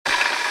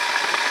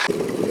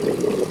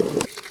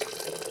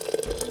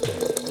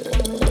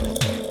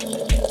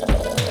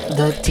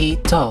The Tea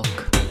Talk,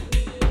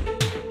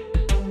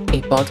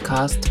 a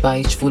podcast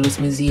by Schwules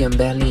Museum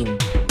Berlin,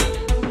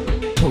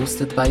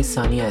 hosted by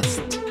Sunny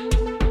Est.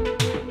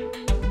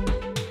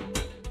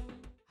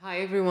 Hi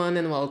everyone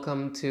and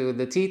welcome to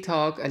The Tea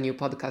Talk, a new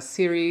podcast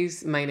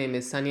series. My name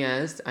is Sunny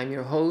Est, I'm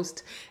your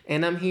host,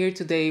 and I'm here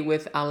today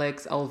with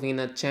Alex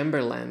Alvina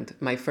Chamberlain,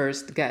 my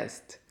first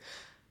guest.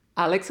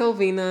 Alex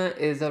Alvina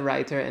is a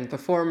writer and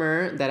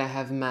performer that I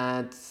have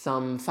met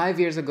some 5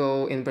 years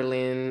ago in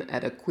Berlin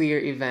at a queer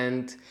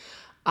event.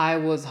 I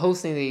was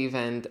hosting the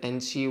event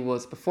and she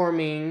was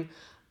performing.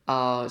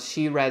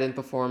 She read and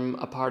performed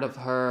a part of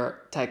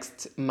her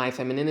text, My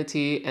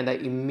Femininity, and I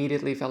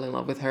immediately fell in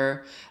love with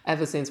her.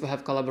 Ever since, we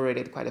have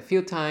collaborated quite a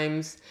few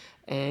times.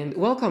 And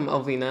welcome,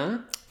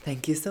 Alvina.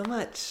 Thank you so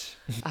much.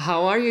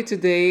 How are you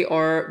today?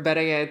 Or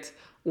better yet,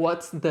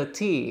 what's the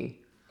tea?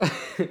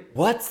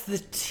 What's the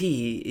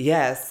tea?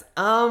 Yes.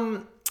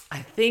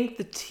 I think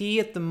the tea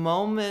at the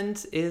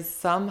moment is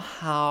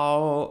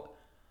somehow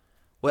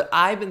what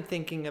I've been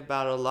thinking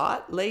about a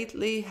lot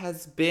lately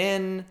has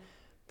been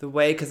the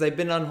way, because I've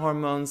been on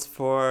hormones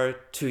for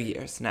 2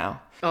 years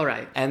now. All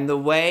right. And the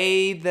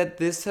way that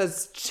this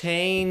has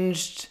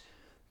changed,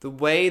 the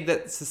way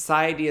that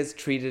society has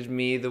treated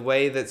me, the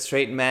way that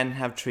straight men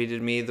have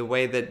treated me, the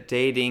way that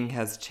dating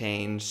has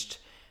changed,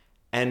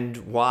 and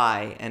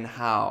why and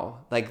how.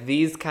 Like,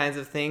 these kinds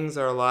of things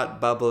are a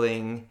lot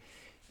bubbling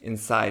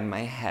inside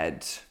my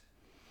head.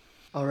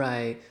 All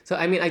right. So,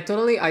 I mean, I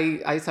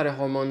started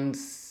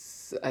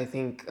hormones, I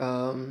think,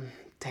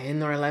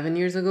 10 or 11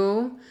 years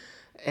ago.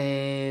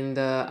 And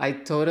I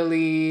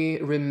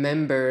totally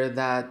remember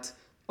that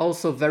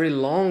also very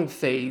long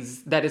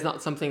phase. That is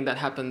not something that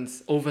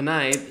happens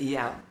overnight.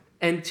 Yeah.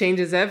 And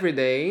changes every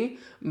day.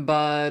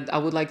 But I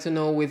would like to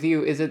know with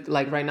you, is it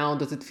like right now,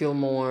 does it feel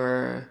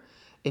more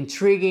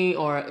intriguing,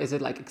 or is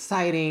it like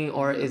exciting,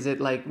 or is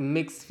it like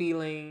mixed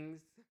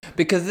feelings?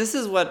 Because this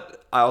is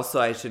what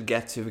also I should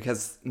get to,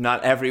 because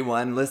not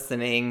everyone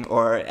listening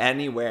or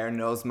anywhere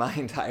knows my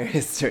entire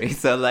history.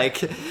 So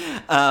like,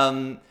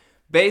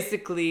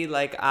 basically,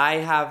 like, I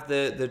have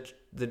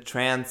the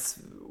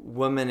trans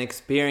woman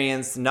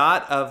experience,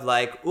 not of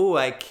like, ooh,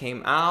 I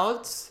came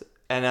out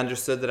and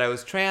understood that I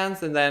was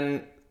trans, and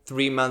then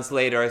 3 months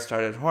later I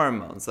started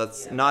hormones.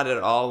 That's not at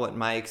all what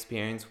my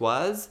experience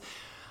was.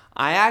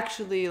 I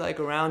actually,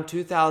 like, around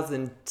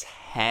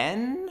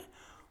 2010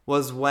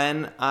 was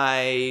when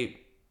I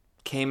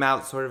came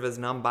out sort of as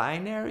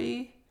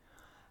non-binary.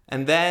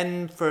 And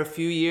then for a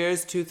few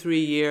years,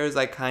 2-3 years,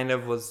 I kind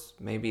of was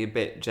maybe a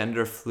bit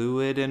gender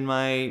fluid in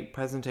my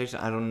presentation.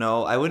 I don't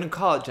know. I wouldn't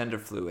call it gender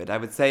fluid. I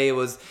would say it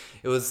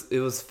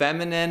was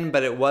feminine,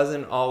 but it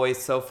wasn't always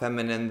so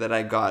feminine that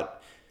I got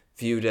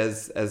viewed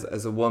as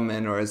a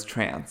woman or as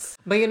trans.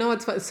 But you know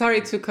what's fun?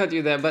 Sorry to cut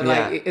you there, but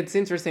Yeah. like, it's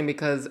interesting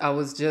because I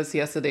was just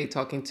yesterday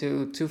talking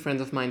to two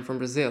friends of mine from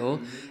Brazil,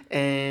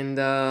 and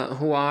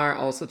who are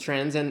also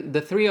trans, and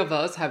the three of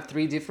us have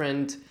three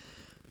different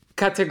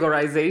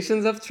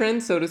categorizations of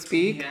trans, so to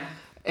speak.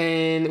 Yeah.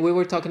 And we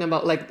were talking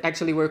about, like,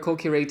 actually we're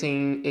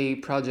co-curating a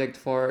project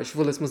for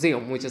Schwules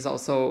Museum, which is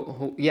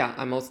also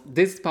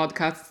this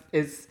podcast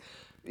is,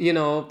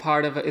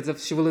 part of it's a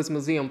Schwules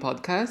Museum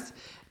podcast.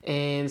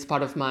 And it's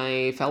part of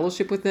my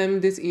fellowship with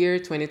them this year,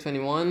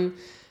 2021.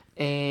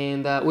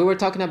 And we were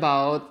talking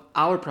about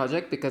our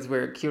project because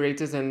we're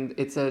curators and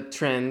it's a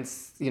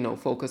trans,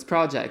 focused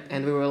project.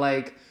 And we were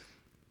like,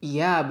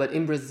 yeah, but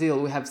in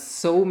Brazil, we have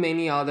so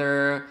many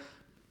other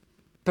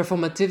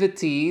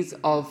performativities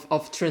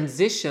of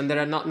transition that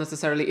are not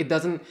necessarily, it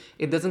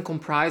doesn't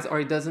comprise, or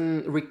it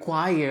doesn't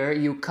require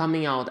you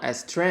coming out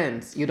as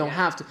trans. You don't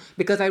have to,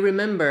 because I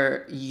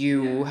remember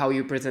how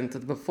you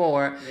presented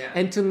before,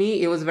 and to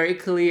me it was very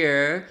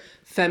clear,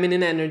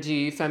 feminine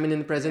energy,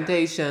 feminine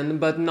presentation,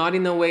 but not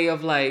in a way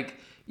of like,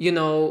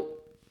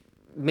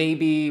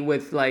 maybe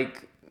with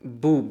like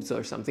boobs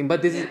or something,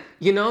 but this is,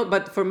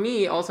 but for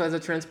me also, as a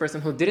trans person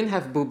who didn't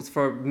have boobs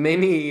for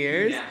many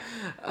years,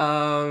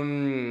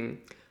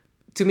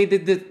 to me,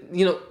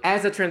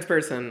 as a trans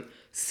person,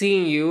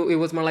 seeing you, it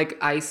was more like,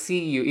 I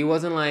see you. It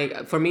wasn't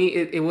like, for me,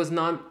 it was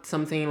not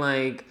something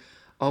like,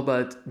 oh,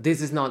 but this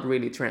is not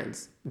really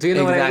trans. Do you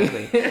know what I mean?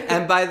 Exactly.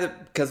 And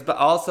but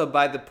also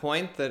by the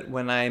point that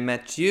when I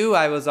met you,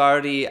 I was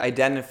already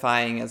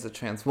identifying as a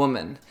trans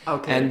woman.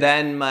 Okay. And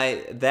then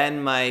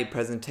my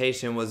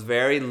presentation was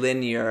very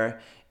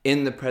linear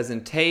in the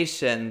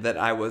presentation, that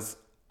I was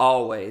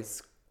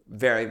always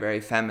very,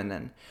 very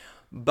feminine.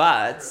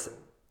 But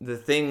the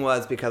thing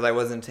was, because I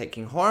wasn't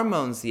taking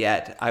hormones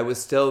yet, I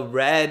was still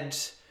read.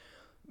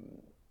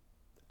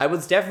 I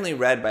was definitely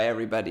read by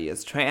everybody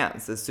as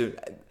trans.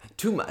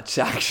 Too much,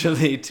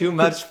 actually. Too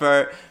much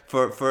for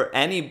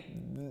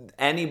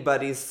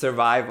anybody's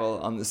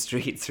survival on the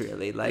streets,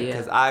 really. Like,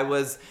 because I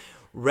was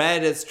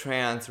read as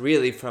trans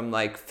really from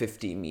like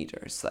 50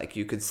 meters. Like,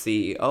 you could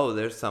see, oh,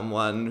 there's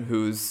someone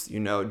who's,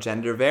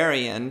 gender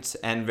variant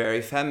and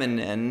very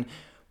feminine,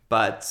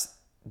 but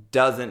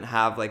doesn't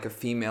have like a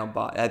female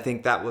body. I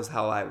think that was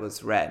how I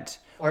was read.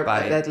 Or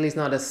by at least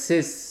not a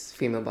cis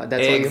female body.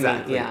 That's what you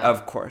mean. Yeah.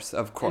 Of course.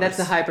 And that's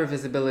the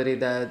hypervisibility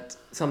that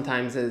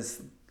sometimes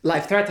is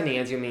life-threatening,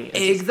 as you mean.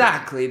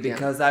 Exactly,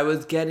 because I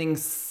was getting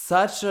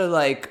such a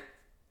like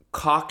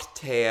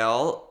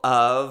cocktail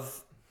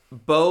of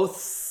both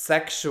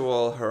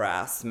sexual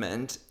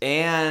harassment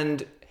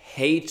and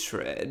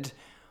hatred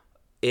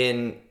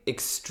in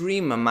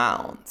extreme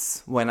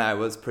amounts when I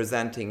was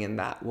presenting in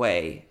that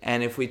way.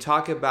 And if we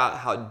talk about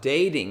how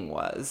dating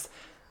was,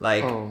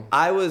 like,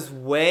 I was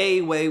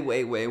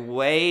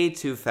way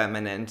too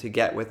feminine to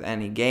get with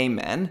any gay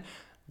men.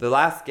 The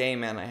last gay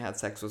man I had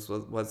sex with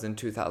was in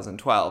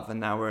 2012, and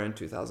now we're in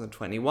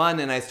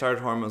 2021, and I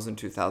started hormones in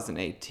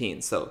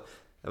 2018. So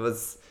it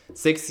was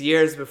 6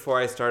 years before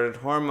I started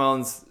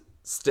hormones.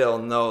 Still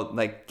no,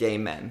 like, gay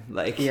men.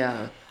 Like,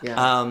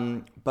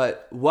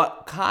 but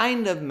what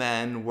kind of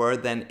men were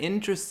then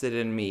interested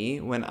in me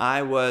when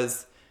I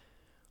was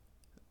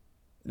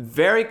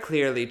very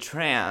clearly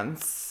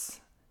trans,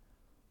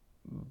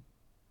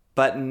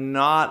 but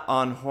not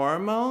on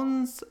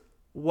hormones,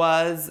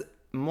 was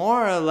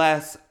more or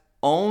less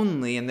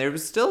only, and there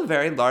was still a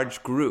very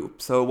large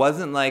group. So it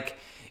wasn't like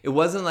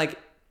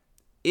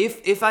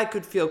if I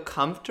could feel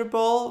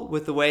comfortable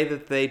with the way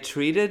that they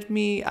treated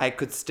me, I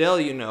could still,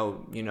 you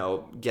know,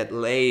 get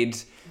laid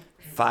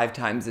 5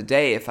 times a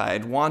day if I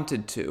had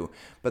wanted to.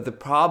 But the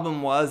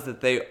problem was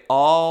that they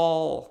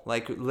all,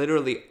 like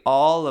literally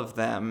all of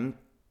them,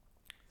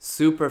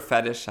 super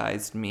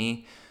fetishized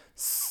me.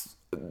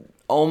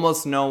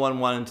 Almost no one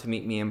wanted to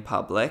meet me in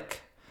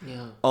public.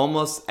 Yeah.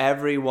 Almost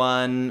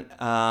everyone,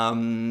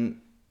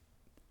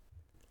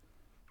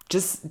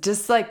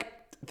 just like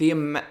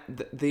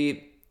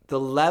the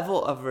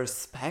level of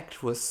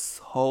respect was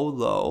so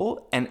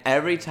low, and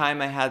every time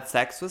I had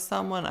sex with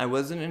someone, I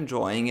wasn't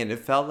enjoying it. It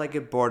felt like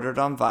it bordered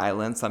on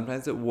violence.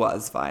 Sometimes it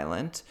was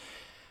violent.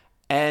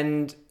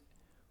 And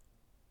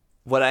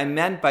what I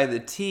meant by the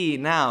T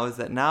now is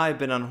that now I've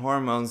been on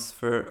hormones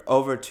for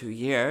over 2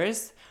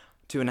 years,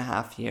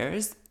 2.5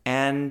 years,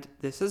 and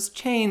this has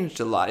changed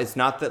a lot. It's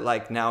not that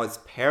like now it's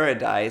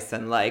paradise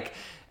and like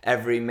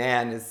every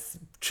man is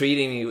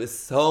treating me with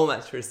so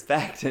much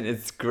respect and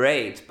it's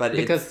great, but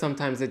because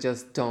sometimes they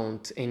just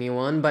don't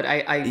anyone. But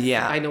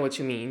I know what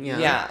you mean.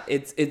 Yeah,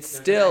 it's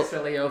still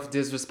a layer of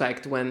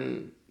disrespect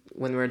when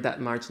we're that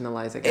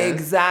marginalized, I guess.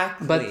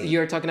 Exactly. But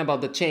you're talking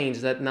about the change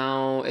that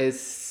now is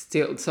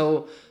still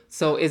so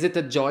is it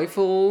a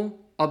joyful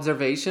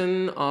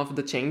observation of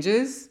the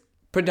changes?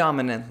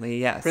 Predominantly,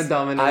 yes.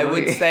 Predominantly. I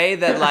would say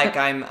that like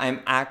I'm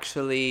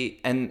actually,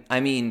 and I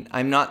mean,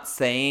 I'm not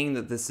saying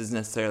that this is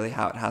necessarily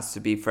how it has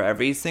to be for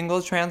every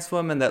single trans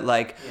woman, that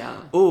like,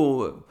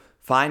 ooh,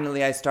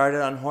 finally I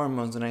started on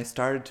hormones and I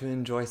started to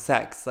enjoy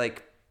sex.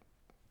 Like,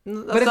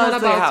 but it's not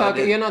about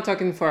talking. You're not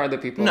talking for other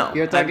people. No,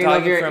 you're talking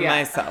for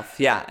myself.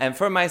 Yeah, and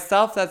for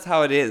myself, that's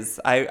how it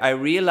is. I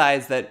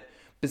realized that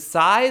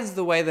besides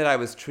the way that I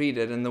was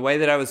treated, and the way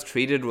that I was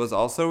treated was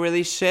also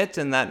really shit,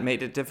 and that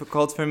made it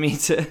difficult for me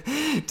to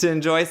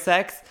enjoy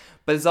sex,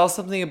 but it's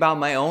also something about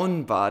my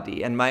own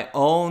body and my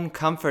own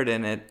comfort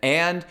in it,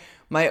 and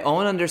my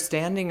own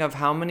understanding of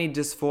how many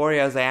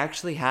dysphorias I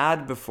actually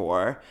had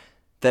before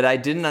that I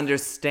didn't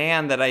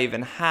understand that I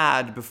even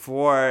had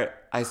before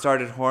I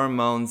started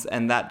hormones,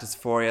 and that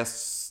dysphoria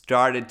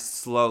started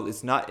slowly.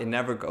 It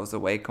never goes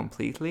away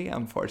completely,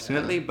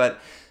 unfortunately, but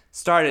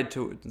started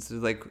to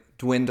like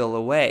dwindle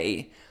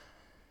away.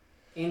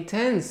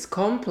 Intense,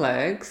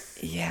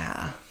 complex,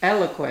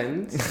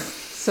 eloquent.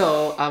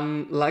 So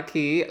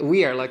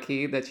we are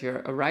lucky that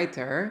you're a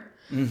writer.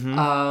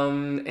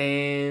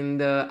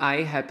 And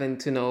I happen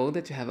to know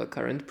that you have a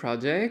current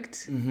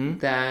project,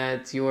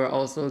 that you are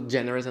also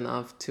generous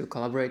enough to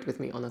collaborate with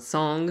me on a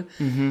song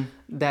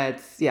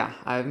that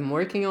I'm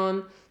working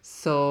on.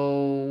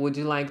 So would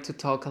you like to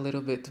talk a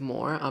little bit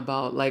more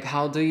about like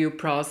how do you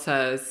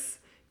process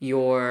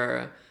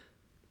your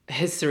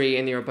history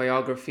and your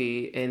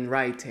biography in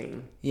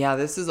writing? Yeah,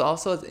 this is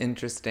also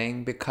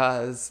interesting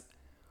because,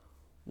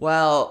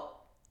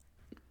 well,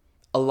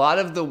 a lot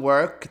of the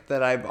work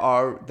that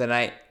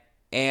I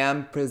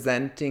am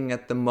presenting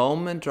at the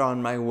moment, or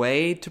on my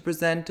way to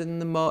present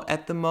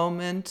at the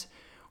moment,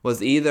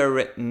 was either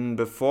written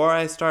before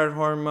I started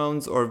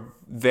hormones or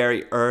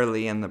very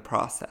early in the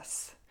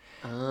process.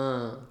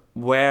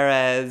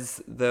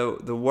 Whereas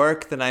the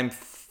work that I'm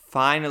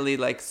finally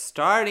like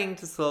starting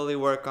to slowly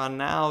work on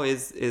now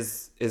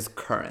is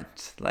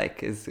current,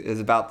 like is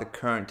about the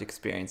current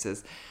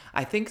experiences.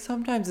 I think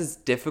sometimes it's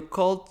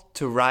difficult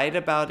to write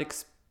about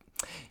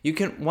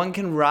one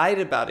can write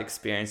about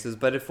experiences,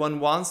 but if one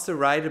wants to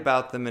write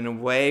about them in a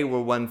way where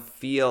one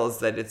feels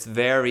that it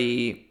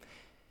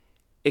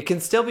can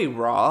still be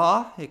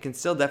raw, it can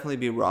still definitely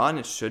be raw,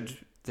 and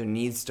there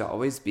needs to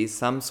always be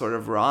some sort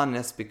of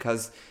rawness,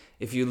 because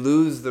if you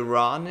lose the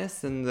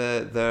rawness in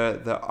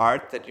the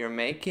art that you're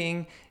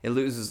making, it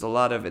loses a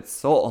lot of its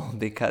soul,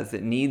 because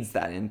it needs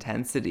that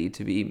intensity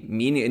to be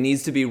it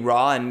needs to be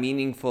raw and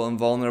meaningful and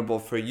vulnerable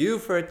for you,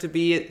 for it to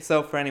be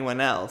so for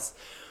anyone else.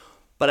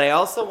 But I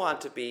also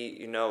want to be,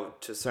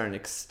 to a certain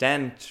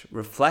extent,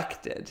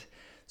 reflected.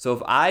 So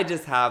if I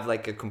just have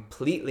like a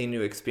completely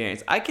new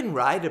experience, I can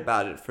write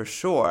about it for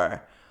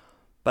sure.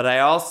 But I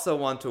also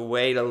want to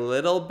wait a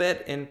little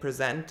bit in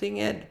presenting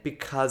it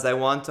because I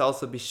want to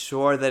also be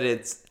sure that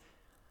it's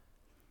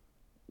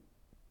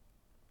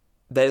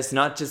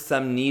not just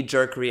some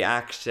knee-jerk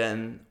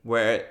reaction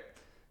where,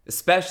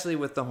 especially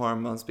with the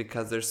hormones,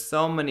 because there's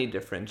so many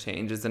different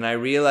changes. And I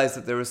realized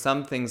that there were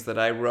some things that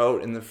I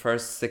wrote in the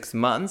first 6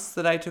 months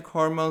that I took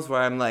hormones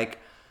where I'm like,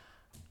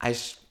 I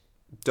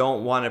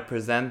don't want to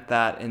present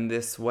that in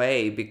this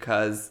way,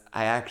 because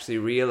I actually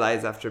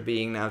realized after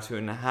being now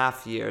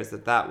 2.5 years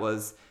that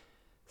was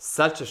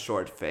such a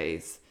short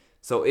phase.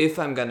 So if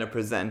I'm going to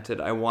present it,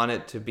 I want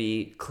it to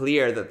be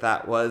clear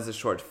that was a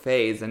short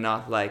phase, and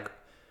not like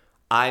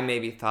I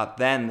maybe thought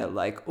then that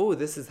like, oh,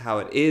 this is how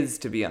it is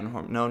to be on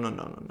hormone.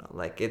 No.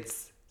 Like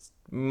it's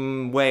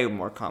way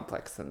more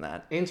complex than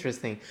that.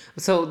 Interesting.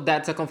 So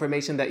that's a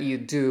confirmation that you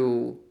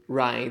do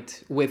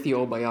write with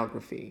your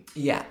biography.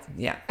 Yeah.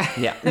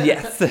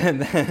 Yes.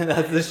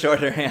 That's the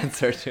shorter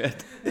answer to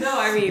it. No,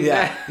 I mean,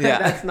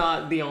 that's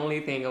not the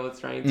only thing I was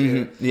trying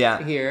to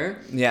hear.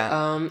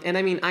 Yeah. And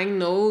I mean, I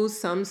know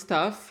some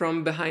stuff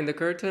from behind the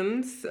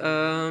curtains,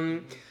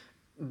 but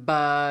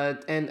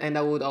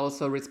I would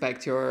also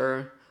respect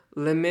your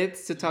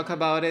limits to talk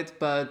about it.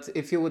 But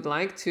if you would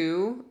like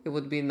to, it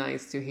would be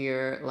nice to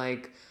hear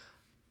like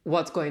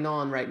what's going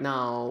on right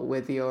now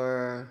with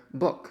your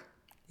book.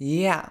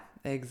 Yeah,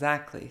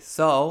 exactly.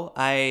 So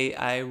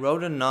I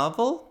wrote a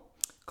novel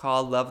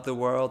called Love the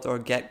World or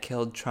Get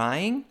Killed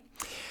Trying.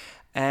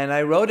 And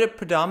I wrote it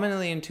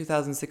predominantly in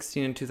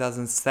 2016 and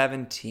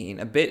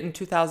 2017, a bit in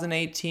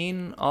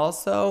 2018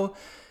 also,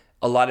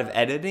 a lot of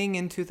editing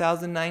in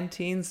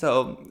 2019,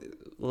 so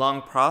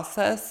long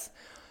process.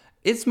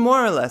 It's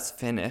more or less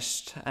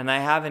finished, and I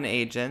have an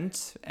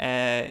agent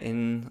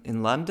in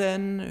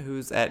London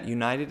who's at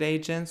United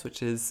Agents,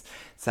 which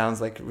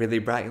sounds like really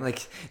bright,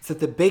 like it's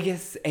the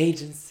biggest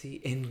agency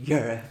in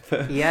Europe.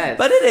 Yes,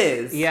 but it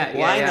is.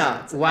 Why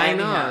not? Why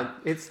not?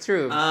 It's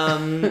true.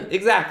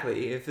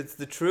 Exactly. If it's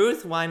the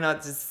truth, why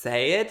not just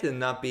say it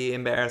and not be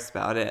embarrassed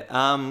about it?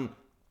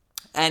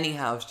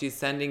 Anyhow, she's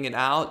sending it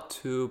out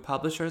to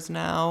publishers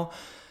now.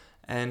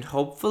 And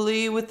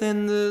hopefully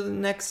within the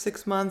next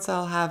 6 months,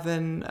 I'll have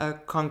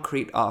a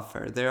concrete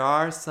offer. There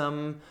are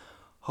some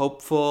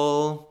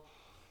hopeful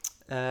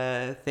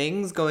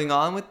things going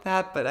on with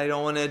that, but I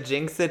don't want to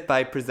jinx it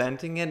by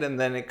presenting it and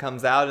then it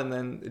comes out and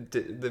then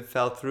it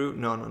fell through.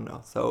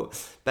 No. So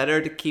better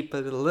to keep a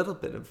little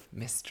bit of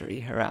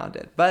mystery around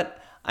it.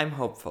 But I'm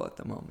hopeful at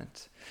the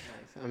moment.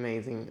 Nice,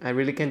 amazing. I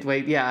really can't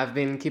wait. Yeah, I've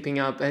been keeping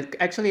up.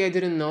 Actually, I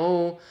didn't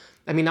know.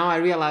 I mean, now I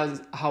realize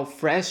how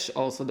fresh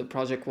also the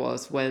project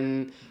was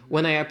when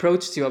I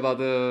approached you about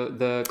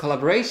the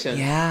collaboration.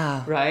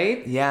 Yeah.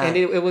 Right? Yeah. And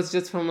it was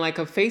just from like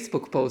a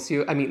Facebook post.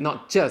 I mean,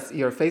 not just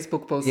your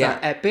Facebook posts are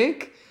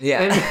epic.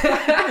 Yeah.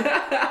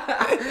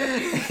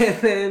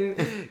 And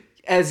then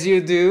as you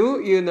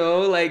do,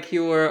 like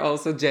you were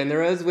also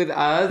generous with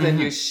us and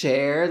you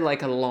shared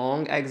like a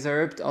long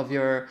excerpt of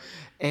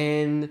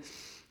and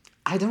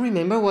I don't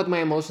remember what my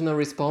emotional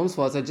response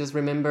was. I just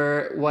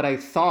remember what I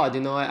thought,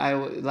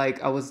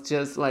 I was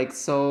just like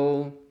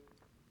so,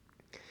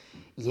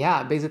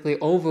 basically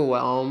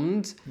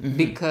overwhelmed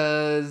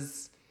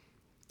because,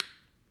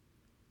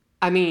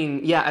 I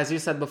mean, as you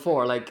said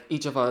before, like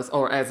each of us,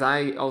 or as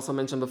I also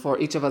mentioned before,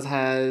 each of us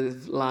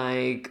has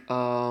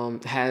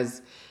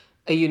has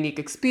a unique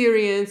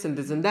experience and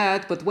this and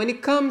that. But when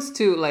it comes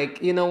to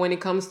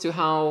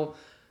how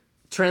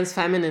trans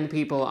feminine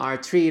people are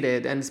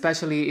treated, and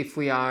especially if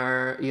we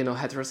are,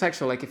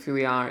 heterosexual, like if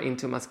we are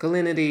into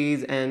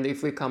masculinities and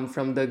if we come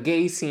from the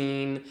gay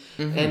scene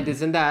and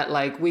this and that,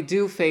 like we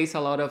do face a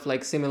lot of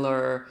like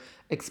similar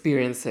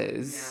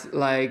experiences.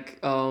 Like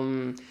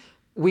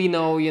we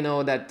know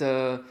that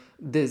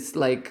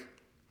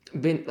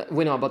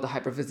we know about the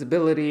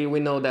hypervisibility. We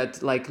know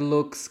that like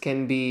looks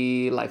can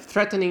be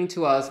life-threatening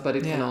to us, but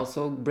it can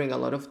also bring a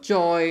lot of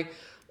joy.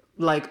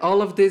 Like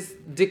all of these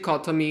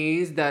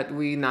dichotomies that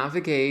we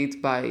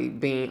navigate by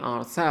being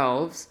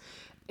ourselves.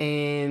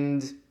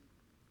 And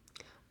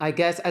I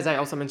guess, as I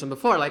also mentioned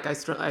before, like I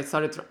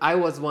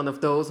was one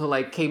of those who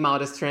like came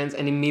out as trans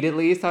and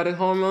immediately started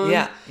hormones.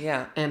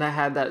 Yeah. And I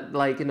had that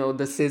like,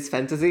 the cis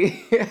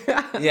fantasy.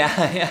 Yeah.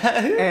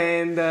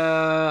 And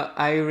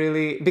I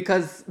really,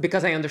 because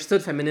I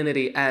understood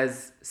femininity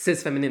as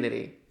cis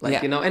femininity,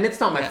 like, and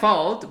it's not my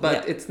fault,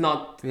 but it's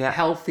not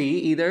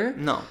healthy either.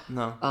 No.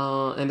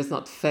 And it's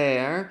not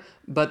fair.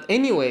 But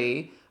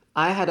anyway,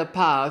 I had a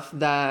path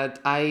that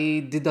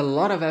I did a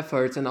lot of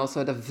efforts and also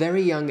at a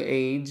very young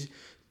age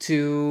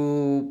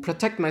to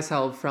protect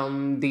myself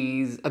from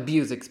these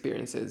abuse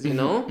experiences,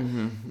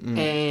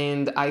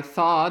 and I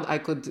thought I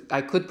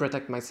could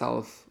protect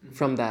myself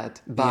from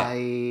that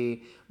by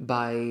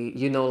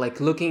like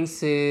looking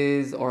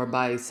cis or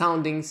by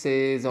sounding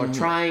cis or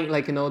trying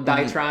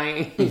die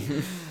trying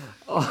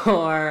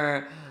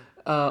or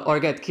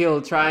get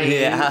killed trying,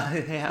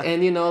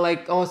 and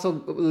like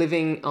also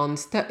living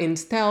in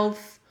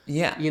stealth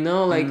Yeah. You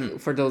know, like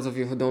for those of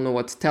you who don't know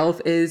what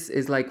stealth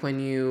is like when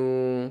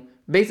you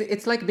basically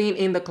it's like being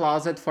in the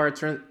closet for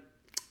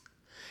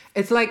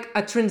it's like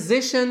a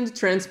transitioned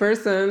trans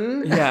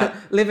person Yeah.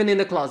 living in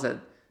the closet.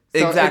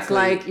 So Exactly. it's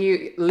like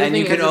you living and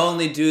you can as a-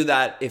 only do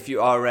that if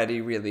you already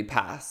really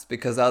pass,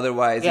 because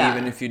otherwise, Yeah.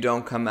 even if you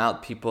don't come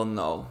out, people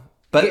know.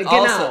 But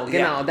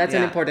Genau, that's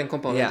an important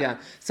component. Yeah.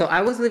 So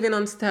I was living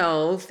on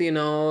stealth, you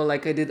know,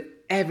 like I did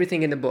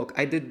everything in the book.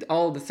 I did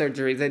all the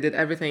surgeries, I did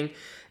everything,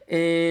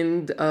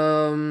 and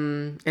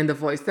the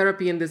voice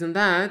therapy and this and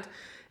that,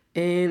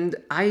 and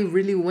I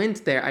really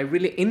went there. I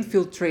really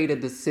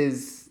infiltrated the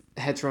cis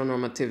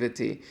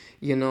heteronormativity.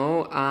 You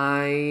know,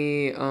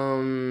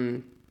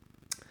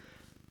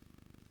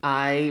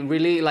 I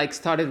really like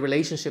started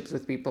relationships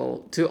with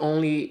people to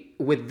only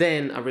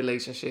within a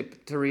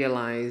relationship to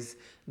realize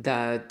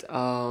that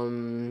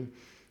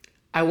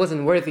I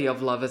wasn't worthy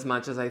of love as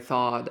much as I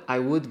thought I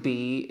would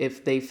be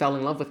if they fell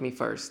in love with me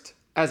first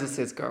as a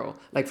cis girl.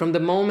 Like from the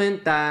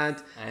moment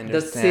that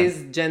the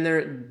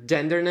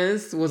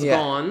cisgenderness was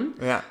gone,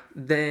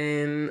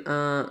 then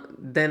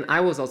I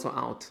was also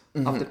out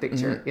of the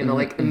picture. You know,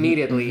 like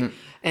immediately.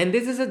 And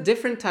this is a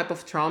different type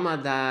of trauma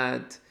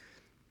that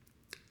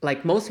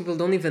like most people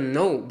don't even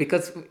know,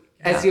 because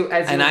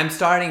and I'm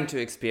starting to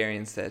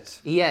experience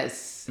it.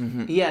 Yes.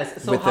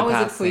 So how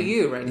is it for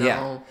you right now?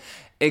 Yeah.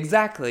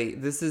 Exactly.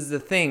 This is the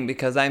thing,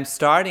 because I'm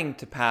starting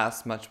to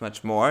pass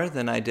much more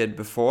than I did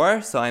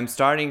before. So I'm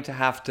starting to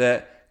have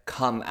to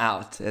come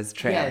out as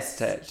trans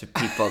to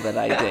people that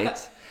I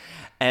date.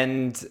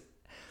 And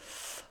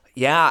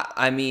yeah,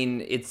 I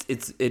mean,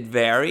 it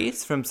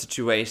varies from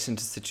situation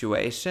to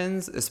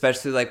situations,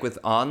 especially like with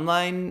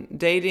online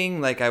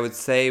dating. Like I would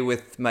say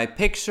with my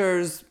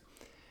pictures,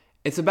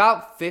 it's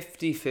about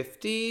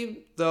 50-50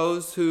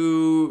 those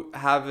who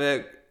have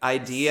an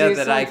idea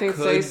that I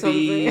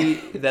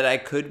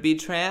could be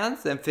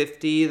trans, and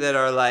 50 that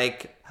are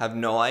like have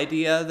no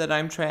idea that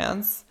I'm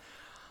trans.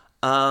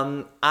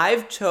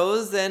 I've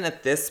chosen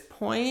at this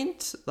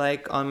point,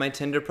 like on my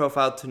Tinder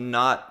profile, to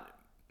not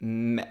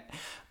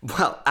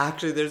well,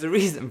 actually, there's a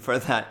reason for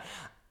that.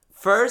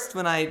 First,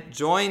 when I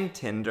joined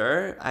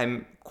Tinder,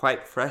 I'm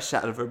quite fresh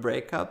out of a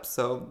breakup,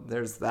 so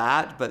there's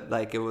that. But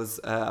like it was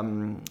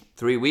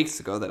 3 weeks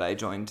ago that I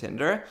joined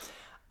Tinder.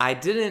 I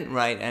didn't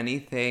write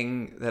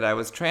anything that I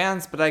was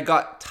trans, but I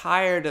got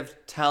tired of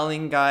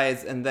telling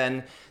guys and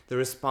then the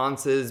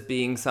responses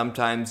being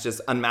sometimes just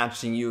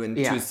unmatching you in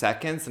 2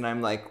 seconds. And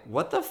I'm like,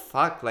 what the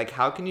fuck? Like,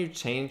 how can you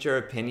change your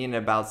opinion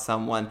about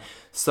someone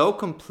so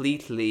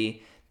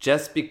completely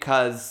just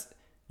because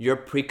your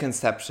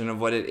preconception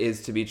of what it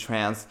is to be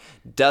trans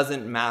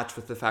doesn't match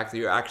with the fact that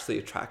you're actually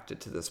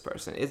attracted to this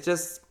person? It's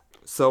just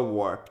so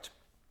warped.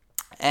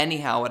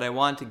 Anyhow, what I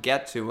want to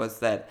get to was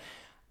that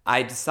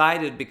I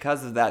decided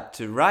because of that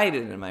to write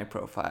it in my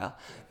profile.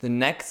 The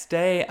next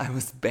day, I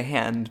was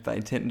banned by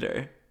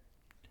Tinder.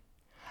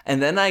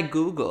 And then I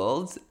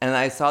Googled and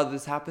I saw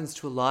this happens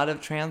to a lot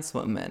of trans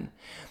women.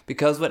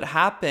 Because what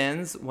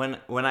happens when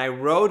I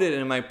wrote it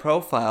in my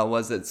profile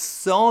was that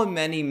so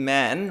many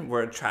men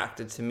were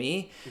attracted to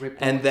me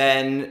and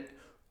then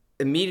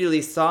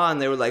immediately saw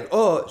and they were like,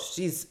 oh,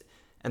 she's...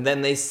 And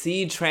then they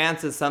see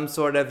trans as some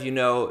sort of, you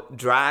know,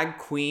 drag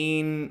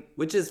queen,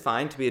 which is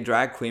fine to be a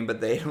drag queen, but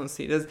they don't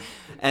see it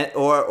as,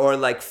 or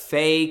like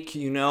fake,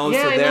 you know.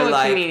 Yeah, so they're I know like,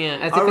 what you mean. Yeah.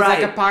 As if it's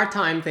like a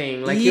part-time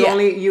thing. Like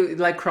you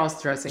like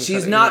cross-dressing.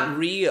 She's not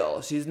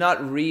real. She's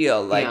not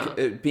real.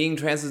 Like being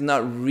trans is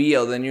not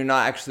real. Then you're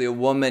not actually a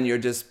woman. You're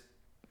just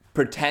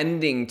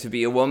pretending to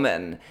be a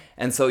woman.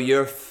 And so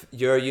you're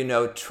you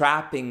know,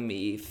 trapping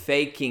me,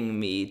 faking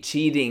me,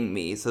 cheating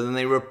me. So then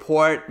they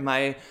report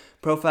my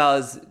profile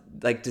as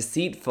like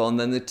deceitful, and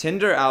then the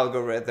Tinder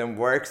algorithm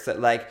works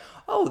that like,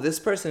 oh, this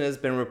person has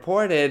been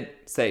reported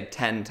say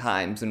 10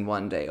 times in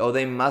one day. Oh,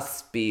 they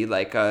must be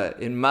like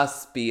it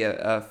must be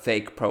a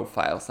fake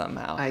profile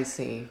somehow. I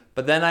see.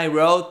 But then I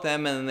wrote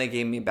them and then they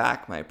gave me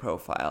back my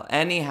profile.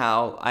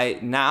 Anyhow, I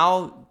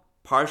now,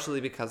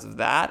 partially because of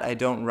that, I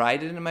don't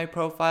write it in my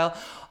profile.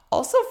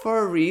 Also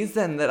for a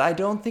reason that I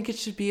don't think it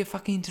should be a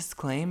fucking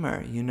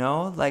disclaimer, you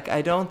know? Like,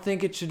 I don't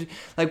think it should...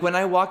 Like, when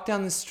I walk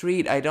down the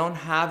street, I don't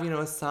have, you know,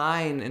 a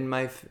sign in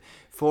my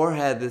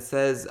forehead that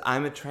says,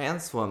 I'm a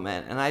trans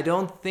woman. And I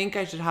don't think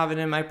I should have it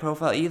in my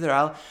profile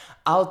either.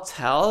 I'll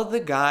tell the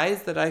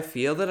guys that I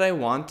feel that I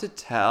want to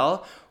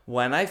tell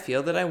when I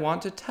feel that I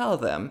want to tell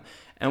them.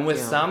 And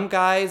with some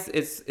guys,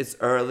 it's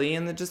early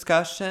in the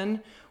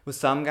discussion. With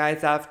some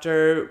guys,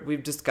 after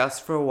we've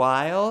discussed for a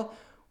while...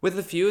 With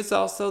a few, it's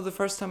also the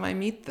first time I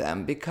meet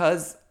them,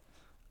 because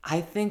I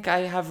think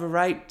I have a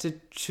right to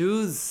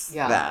choose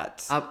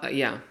that.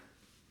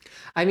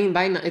 I mean,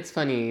 by now, it's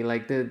funny,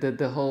 like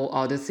the whole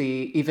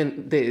Odyssey,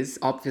 even this,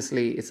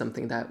 obviously, is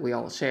something that we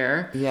all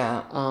share.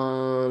 Yeah.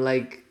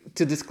 Like,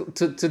 to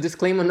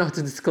disclaim or not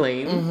to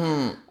disclaim.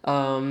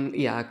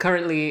 Mm-hmm.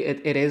 Currently,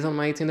 it is on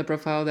my Tinder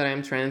profile that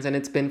I'm trans, and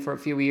it's been for a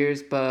few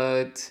years,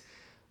 but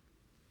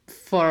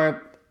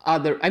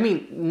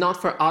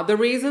not for other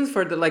reasons,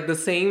 for the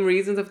same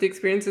reasons of the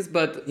experiences,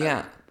 but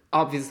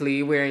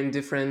obviously we're in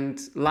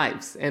different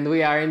lives and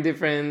we are in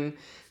different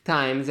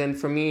times. And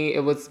for me,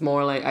 it was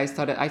more like I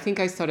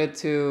started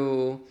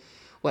to,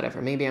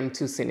 whatever, maybe I'm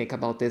too cynic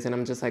about this and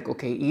I'm just like,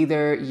 okay,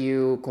 either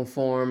you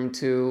conform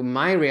to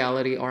my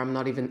reality or I'm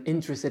not even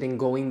interested in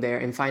going there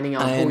and finding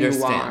out who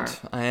you are.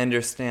 I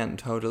understand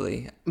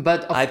totally.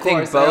 But I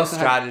think both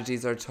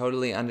strategies are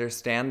totally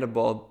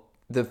understandable.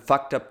 The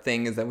fucked up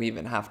thing is that we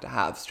even have to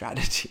have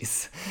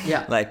strategies.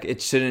 Yeah. Like,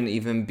 it shouldn't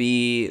even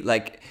be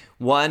like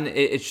one.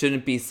 It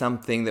shouldn't be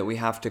something that we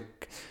have to.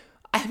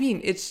 I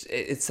mean,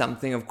 it's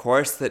something, of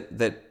course,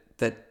 that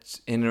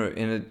in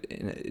a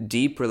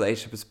deep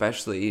relationship,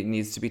 especially, it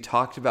needs to be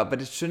talked about.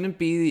 But it shouldn't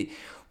be.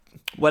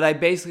 What I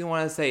basically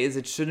want to say is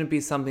it shouldn't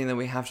be something that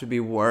we have to be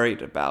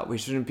worried about. We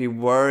shouldn't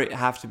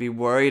have to be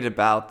worried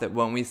about that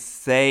when we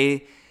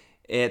say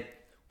it,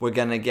 we're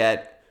gonna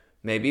get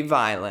maybe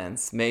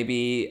violence,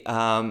 maybe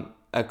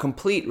a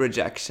complete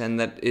rejection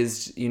that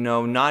is,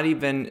 not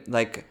even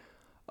like,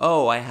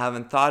 oh, I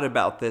haven't thought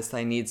about this,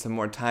 I need some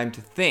more time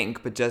to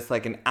think, but just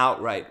like an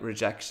outright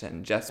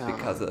rejection just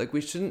because like we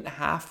shouldn't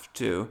have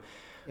to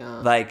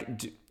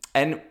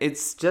and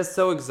it's just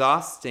so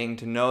exhausting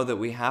to know that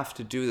we have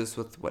to do this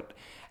with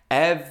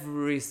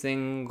every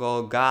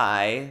single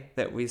guy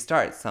that we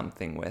start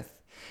something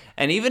with.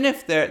 And even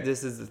if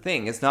this is the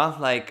thing, it's not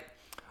like,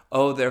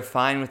 oh, they're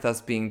fine with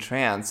us being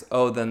trans,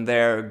 oh, then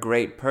they're a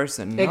great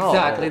person. No.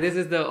 Exactly. This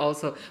is the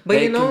also, but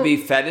they could be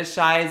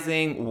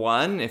fetishizing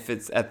one if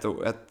it's at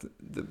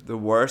the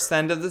worst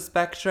end of the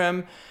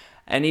spectrum,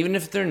 and even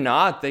if they're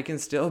not, they can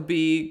still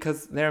be,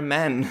 because they're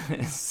men,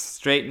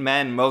 straight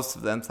men, most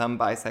of them, some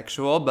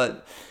bisexual,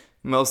 but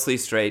mostly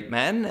straight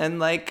men, and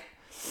like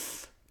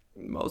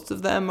most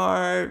of them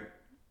are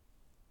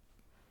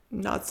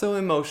not so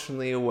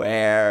emotionally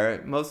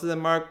aware. Most of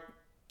them are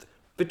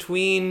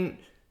between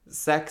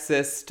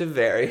sexist to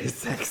very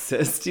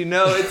sexist,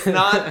 it's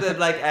not that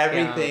like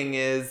everything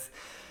is.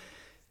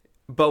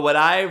 But what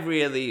I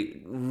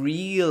really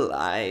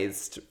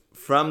realized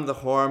from the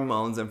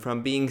hormones and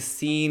from being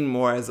seen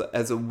more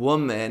as a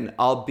woman,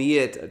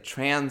 albeit a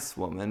trans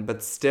woman,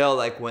 but still,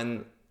 like,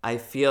 when I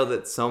feel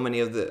that so many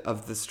of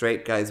the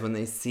straight guys, when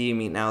they see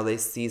me now, they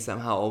see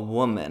somehow a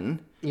woman,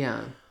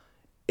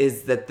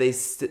 is that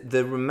the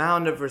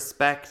amount of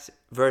respect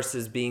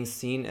versus being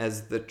seen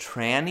as the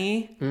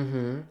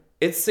tranny,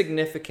 it's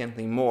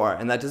significantly more.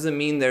 And that doesn't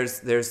mean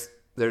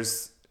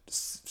there's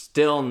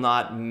still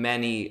not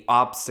many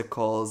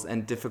obstacles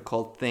and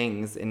difficult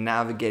things in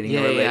navigating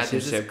a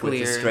relationship with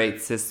a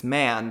straight cis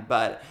man,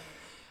 but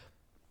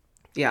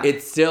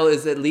it still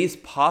is at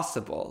least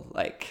possible.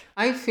 Like,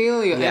 I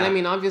feel you. And I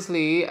mean,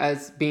 obviously,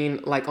 as being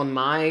like on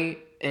my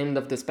end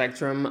of the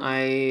spectrum,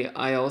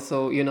 I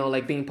also,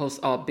 like being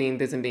post-op, being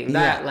this and being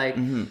that, like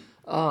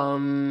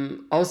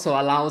also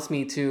allows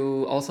me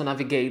to also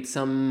navigate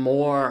some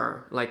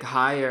more like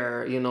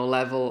higher,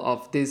 level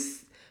of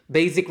this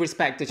basic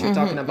respect that you're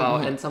talking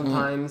about. And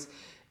sometimes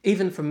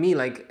even for me,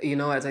 like,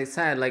 as I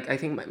said, like, I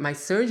think my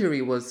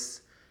surgery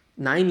was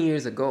 9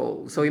 years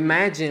ago. So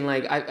imagine,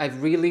 like,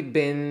 I've really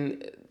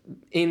been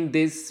in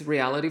this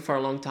reality for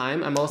a long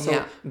time. I'm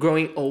also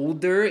growing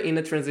older in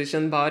a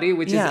transition body,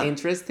 which is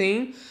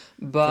interesting.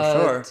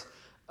 But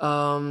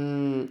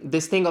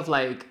this thing of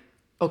like,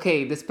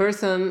 okay, this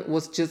person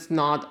was just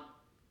not,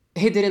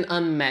 he didn't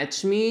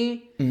unmatch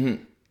me.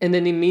 And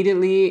then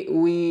immediately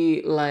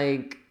we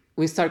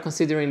start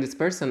considering this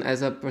person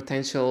as a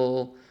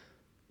potential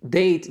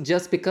date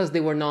just because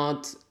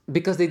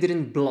because they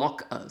didn't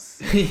block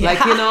us.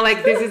 Like,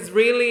 like, this is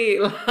really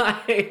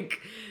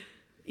like,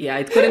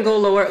 it couldn't go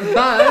lower,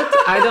 but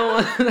I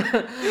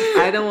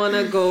don't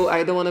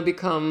want to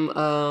become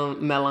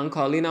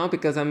melancholy now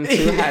because I'm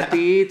too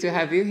happy to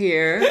have you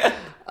here.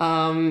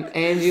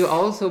 And you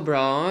also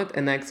brought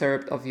an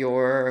excerpt of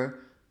your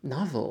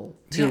novel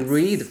to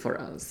read for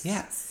us.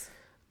 Yes.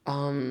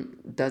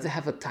 Does it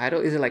have a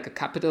title? Is it like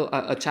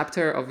a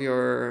chapter of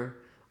your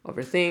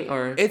thing,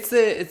 or? It's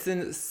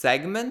a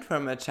segment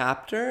from a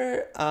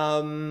chapter.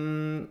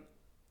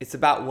 It's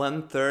about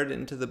 1/3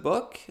 into the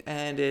book,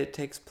 and it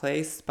takes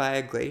place by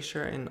a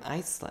glacier in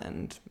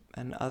Iceland.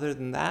 And other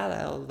than that,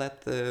 I'll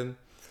let the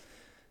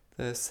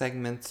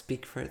segment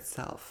speak for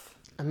itself.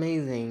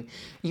 Amazing.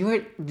 You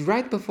were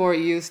right before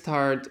you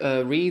start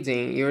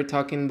reading. You were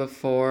talking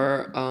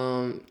before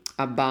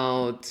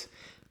about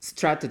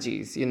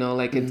strategies.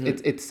 Like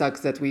it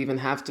sucks that we even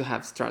have to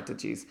have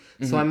strategies.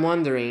 So I'm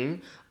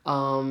wondering,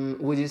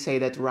 would you say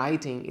that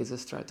writing is a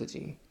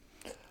strategy?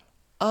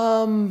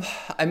 I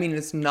mean,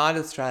 it's not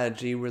a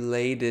strategy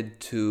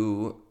related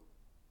to.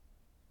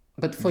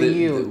 But for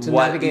you to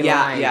navigate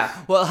life. Yeah.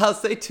 Well, I'll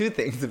say two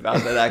things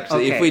about that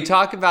actually. Okay. If we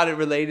talk about it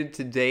related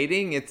to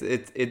dating,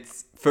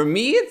 it's for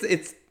me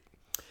it's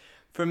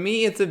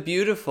a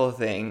beautiful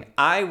thing.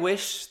 I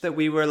wish that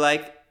we were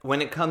like when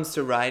it comes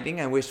to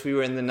writing, I wish we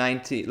were in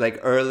the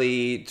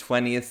early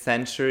 20th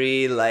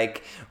century,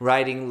 like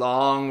writing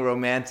long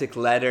romantic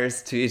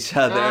letters to each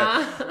other.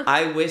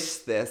 I wish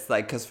this,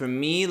 like, because for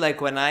me,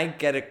 like when I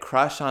get a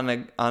crush on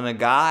a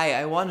guy,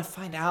 I want to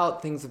find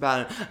out things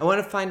about him. I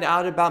want to find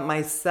out about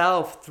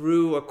myself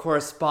through a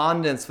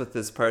correspondence with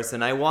this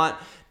person. I want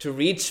to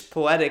reach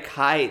poetic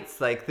heights.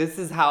 Like, this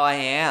is how I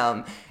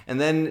am. And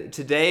then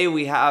today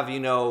we have,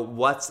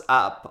 what's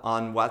up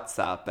on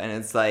WhatsApp, and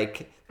it's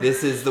like,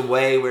 this is the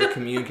way we're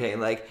communicating,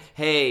 like,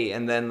 hey,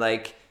 and then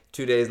like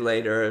 2 days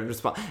later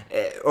respond,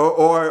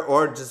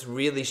 or just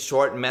really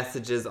short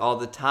messages all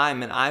the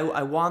time. And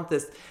I want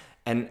this,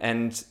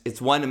 and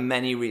it's one of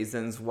many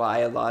reasons why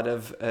a lot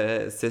of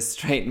cis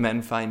straight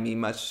men find me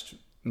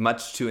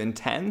much too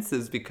intense,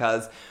 is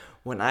because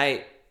when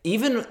I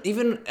even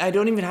I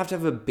don't even have to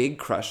have a big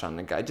crush on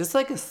the guy, just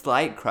like a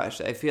slight crush.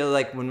 I feel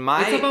like when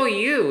it's about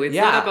you. It's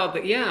not about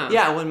the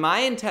when my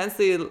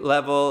intensity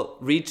level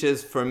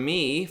reaches, for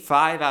me,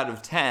 5 out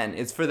of 10,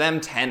 it's for them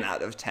 10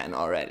 out of 10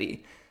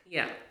 already.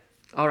 Yeah.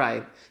 All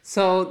right.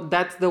 So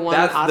that's the one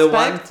That's aspect. the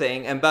one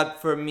thing. But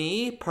for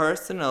me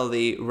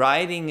personally,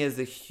 writing is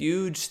a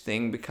huge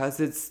thing, because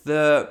it's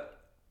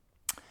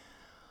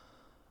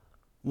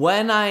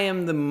when I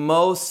am the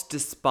most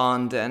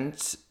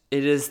despondent,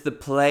 it is the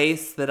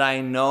place that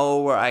I know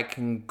where I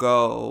can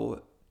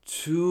go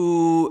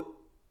to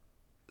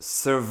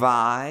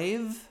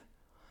survive,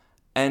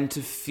 and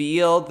to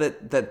feel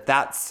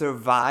that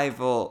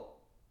survival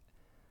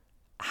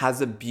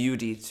has a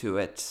beauty to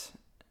it.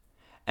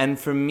 And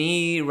for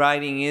me,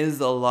 writing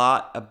is a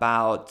lot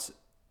about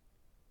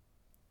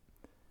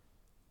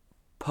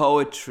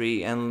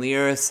poetry and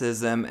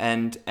lyricism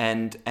and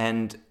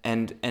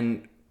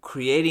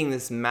creating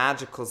this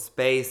magical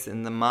space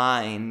in the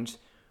mind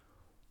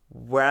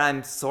where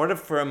I'm sort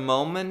of, for a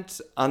moment,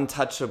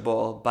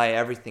 untouchable by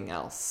everything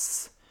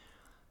else.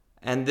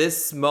 And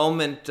this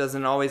moment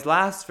doesn't always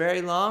last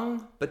very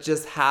long, but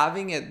just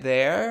having it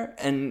there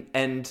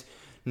and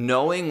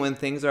knowing when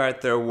things are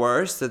at their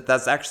worst,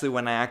 that's actually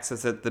when I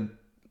access it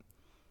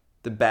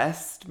the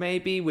best,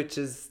 maybe, which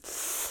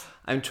is,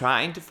 I'm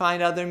trying to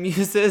find other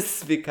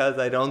muses, because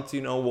I don't,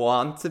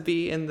 want to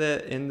be in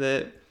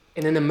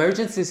an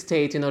emergency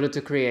state in order to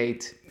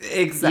create.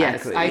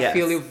 Exactly. Yes, I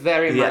feel you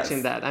very much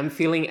in that. I'm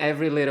feeling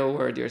every little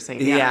word you're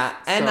saying. Yeah,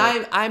 and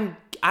so.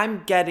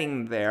 I'm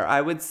getting there.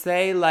 I would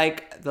say,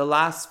 like, the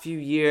last few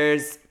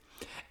years,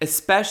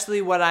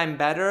 especially what I'm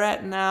better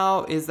at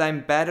now is I'm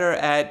better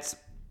at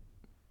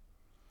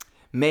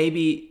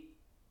maybe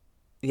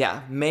being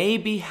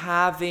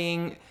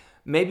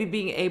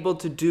able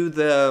to do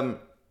the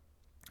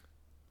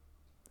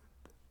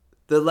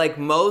like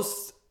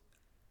most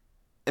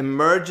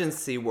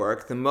emergency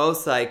work, the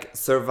most like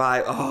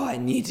survive, I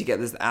need to get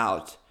this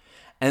out.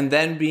 And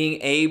then being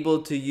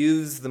able to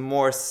use the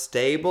more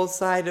stable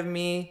side of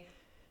me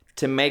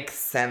to make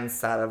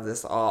sense out of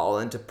this all,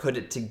 and to put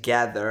it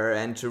together,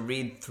 and to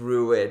read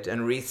through it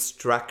and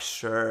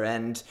restructure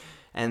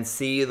and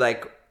see,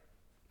 like,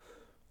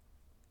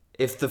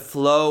 if the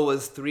flow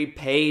was 3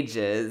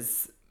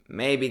 pages,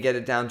 maybe get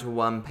it down to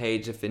 1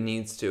 page if it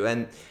needs to,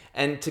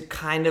 and to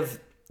kind of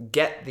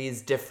get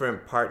these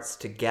different parts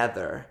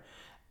together.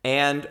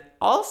 And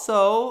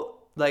also,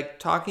 like,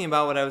 talking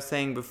about what I was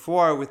saying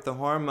before with the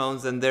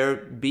hormones, and there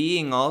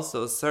being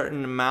also a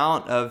certain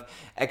amount of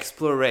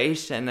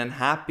exploration and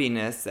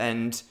happiness,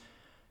 and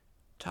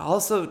to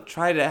also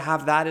try to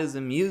have that as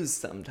a muse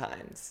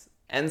sometimes.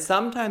 And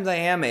sometimes I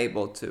am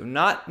able to,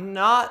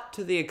 not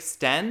to the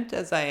extent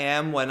as I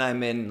am when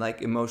I'm in,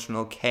 like,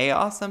 emotional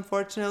chaos,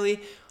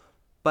 unfortunately,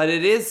 but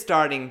it is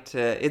starting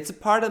to, it's a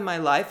part of my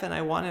life, and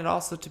I want it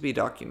also to be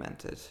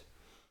documented.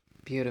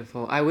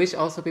 Beautiful. I wish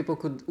also people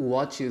could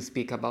watch you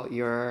speak about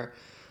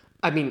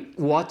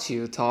watch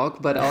you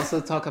talk, but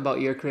also talk about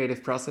your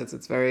creative process.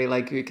 It's very,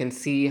 like, you can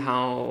see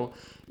how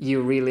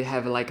you really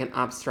have, like, an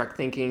abstract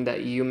thinking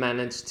that you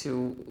manage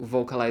to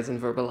vocalize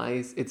and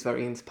verbalize. It's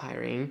very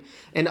inspiring.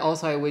 And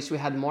also, I wish we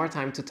had more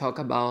time to talk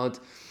about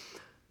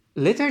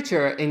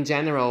literature in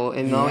general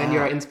and knowing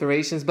your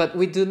inspirations, but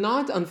we do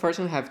not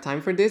unfortunately have time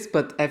for this.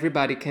 But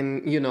everybody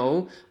can,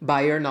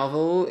 buy your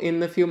novel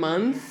in a few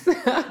months.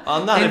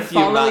 Well, not a few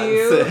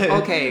months.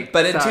 Okay,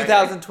 but in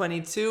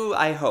 2022,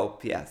 I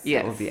hope, yes,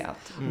 it will be out.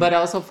 But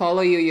also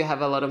follow you. You have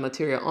a lot of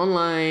material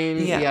online,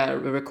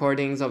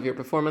 recordings of your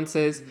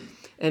performances.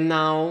 And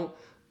now,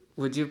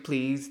 would you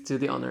please do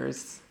the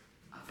honors?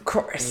 Of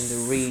course.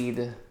 And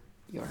read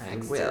your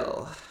excerpt. I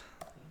will.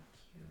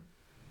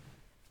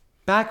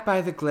 Back by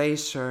the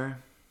glacier,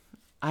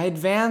 I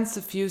advance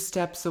a few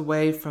steps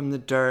away from the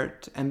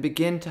dirt and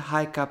begin to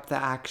hike up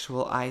the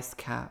actual ice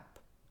cap.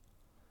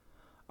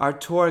 Our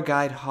tour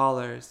guide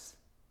hollers,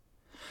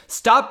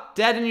 "Stop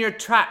dead in your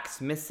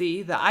tracks,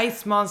 Missy. The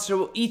ice monster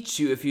will eat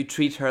you if you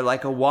treat her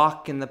like a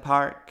walk in the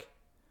park."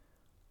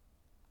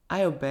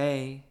 I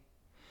obey.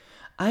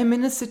 I'm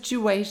in a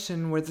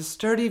situation where the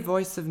sturdy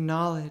voice of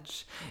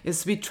knowledge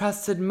is to be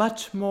trusted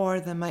much more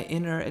than my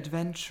inner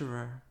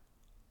adventurer.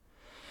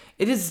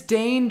 It is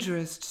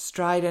dangerous to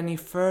stride any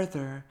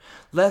further,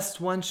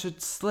 lest one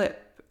should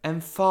slip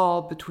and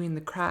fall between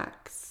the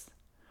cracks.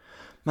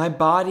 My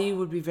body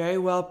would be very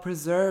well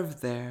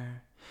preserved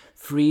there,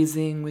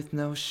 freezing with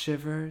no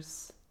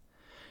shivers.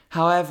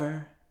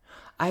 However,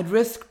 I'd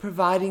risk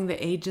providing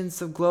the agents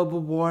of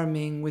global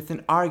warming with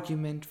an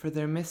argument for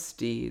their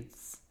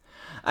misdeeds.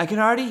 I can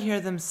already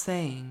hear them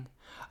saying,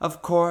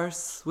 "Of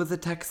course," with a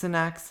Texan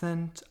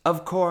accent,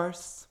 "of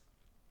course.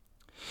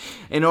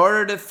 In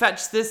order to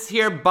fetch this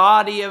here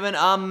body of an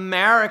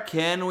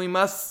American, we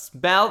must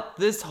melt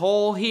this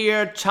whole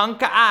here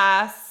chunk of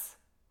ice."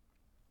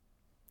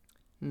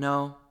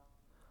 No,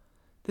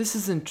 this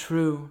isn't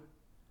true.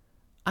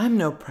 I'm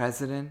no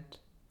president.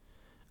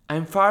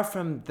 I'm far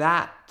from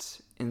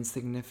that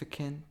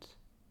insignificant.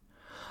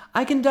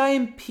 I can die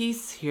in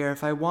peace here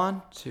if I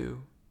want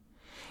to.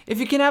 If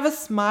you can have a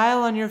smile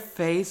on your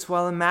face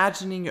while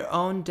imagining your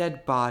own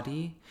dead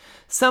body,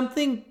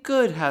 something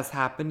good has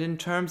happened in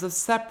terms of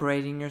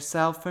separating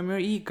yourself from your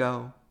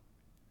ego.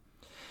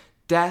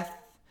 Death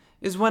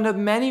is one of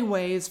many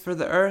ways for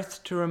the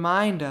earth to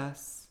remind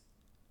us,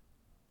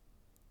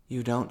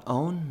 you don't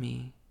own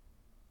me.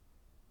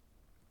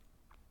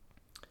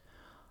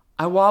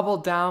 I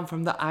wobbled down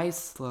from the ice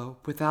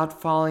slope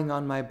without falling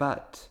on my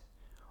butt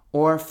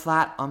or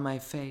flat on my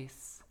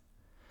face.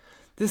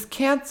 This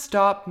can't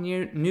stop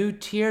new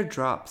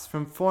teardrops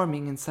from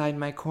forming inside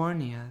my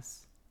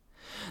corneas.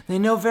 They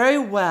know very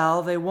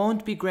well they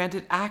won't be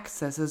granted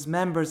access as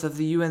members of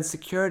the UN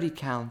Security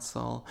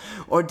Council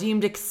or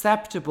deemed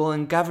acceptable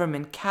in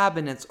government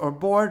cabinets or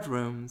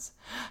boardrooms.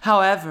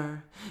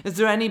 However, is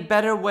there any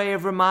better way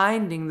of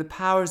reminding the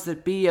powers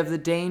that be of the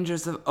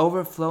dangers of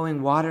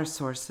overflowing water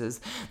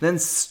sources than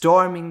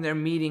storming their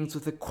meetings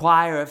with a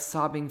choir of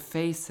sobbing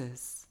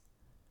faces?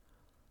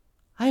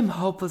 I am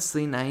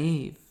hopelessly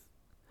naive.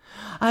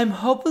 I'm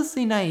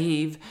hopelessly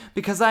naive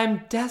because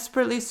I'm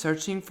desperately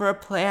searching for a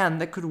plan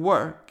that could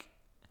work.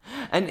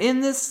 And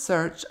in this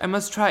search, I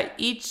must try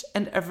each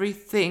and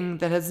everything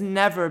that has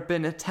never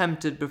been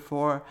attempted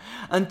before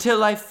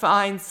until I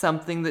find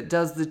something that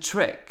does the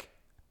trick.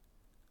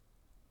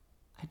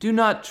 I do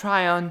not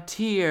try on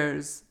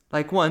tears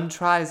like one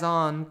tries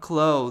on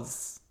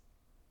clothes.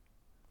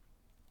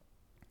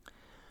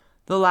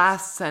 The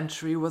last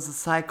century was a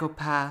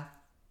psychopath.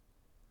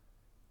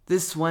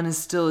 This one is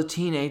still a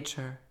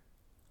teenager.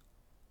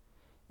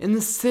 In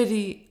the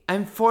city,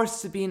 I'm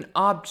forced to be an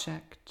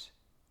object,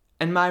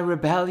 and my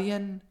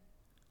rebellion,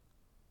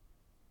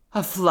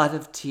 a flood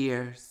of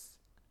tears.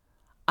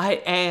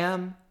 I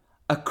am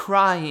a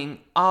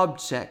crying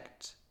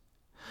object,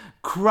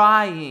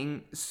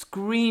 crying,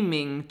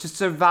 screaming to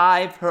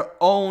survive her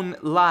own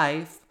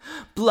life,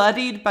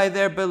 bloodied by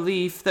their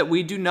belief that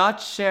we do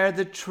not share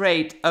the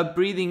trait of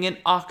breathing in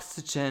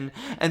oxygen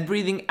and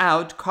breathing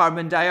out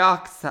carbon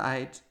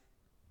dioxide.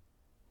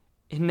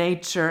 In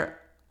nature,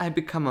 I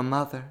become a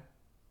mother.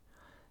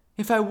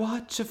 If I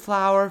watch a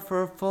flower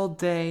for a full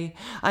day,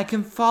 I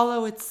can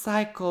follow its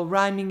cycle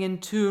rhyming in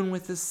tune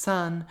with the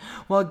sun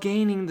while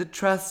gaining the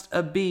trust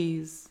of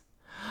bees.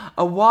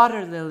 A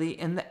water lily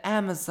in the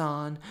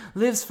Amazon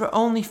lives for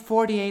only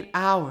 48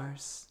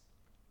 hours.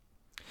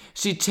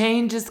 She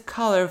changes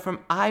color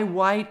from eye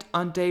white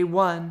on day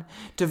 1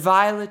 to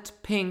violet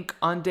pink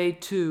on day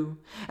 2,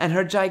 and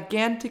her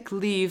gigantic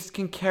leaves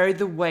can carry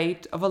the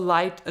weight of a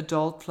light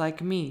adult like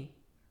me.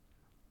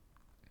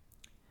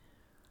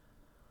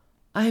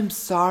 I am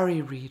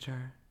sorry,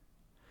 reader.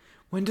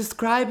 When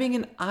describing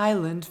an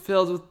island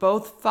filled with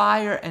both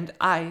fire and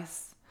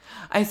ice,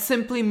 I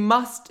simply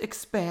must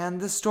expand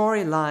the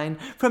storyline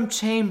from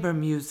chamber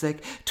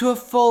music to a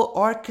full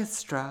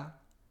orchestra.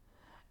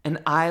 An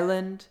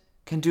island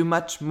can do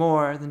much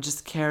more than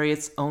just carry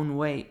its own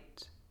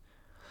weight.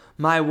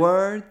 My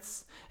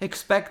words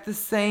expect the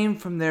same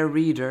from their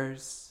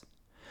readers.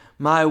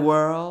 My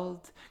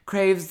world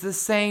craves the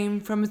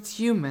same from its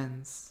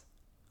humans.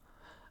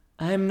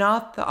 I am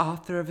not the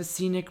author of a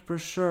scenic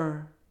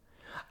brochure.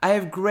 I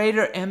have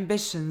greater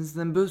ambitions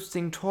than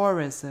boosting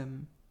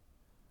tourism.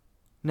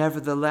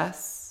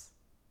 Nevertheless,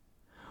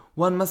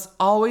 one must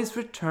always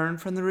return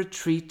from the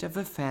retreat of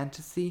a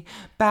fantasy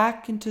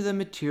back into the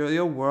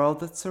material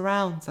world that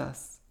surrounds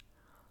us.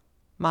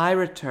 My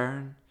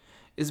return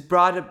is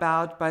brought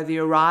about by the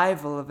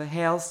arrival of a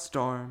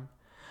hailstorm.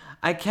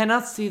 I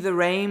cannot see the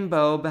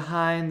rainbow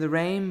behind the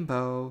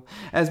rainbow,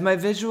 as my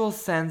visual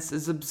sense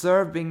is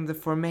observing the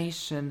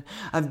formation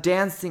of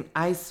dancing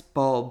ice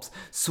bulbs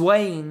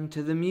swaying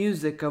to the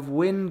music of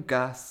wind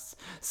gusts,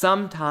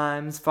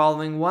 sometimes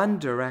following one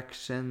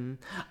direction,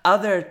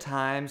 other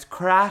times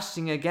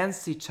crashing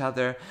against each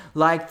other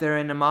like they're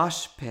in a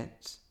mosh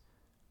pit.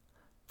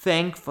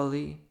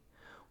 Thankfully,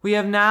 we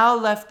have now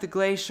left the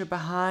glacier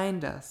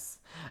behind us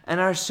and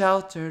are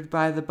sheltered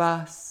by the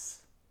bus.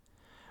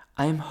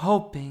 I am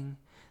hoping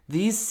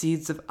these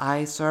seeds of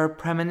ice are a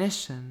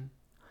premonition,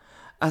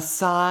 a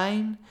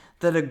sign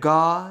that a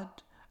god,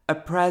 a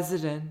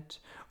president,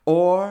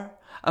 or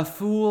a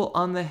fool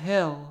on the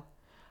hill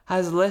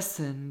has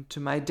listened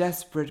to my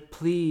desperate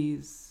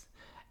pleas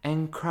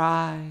and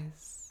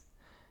cries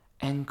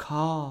and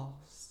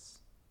calls.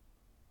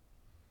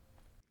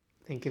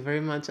 Thank you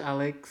very much,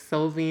 Alex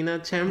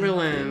Alvina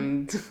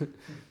Chamberlain.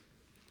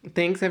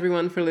 Thanks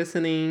everyone for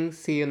listening.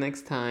 See you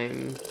next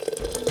time.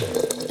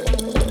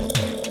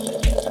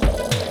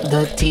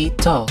 The Tea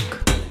Talk,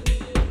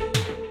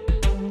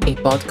 a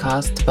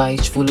podcast by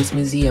Schwules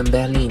Museum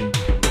Berlin,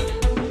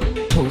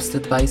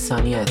 hosted by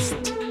Sunny Est.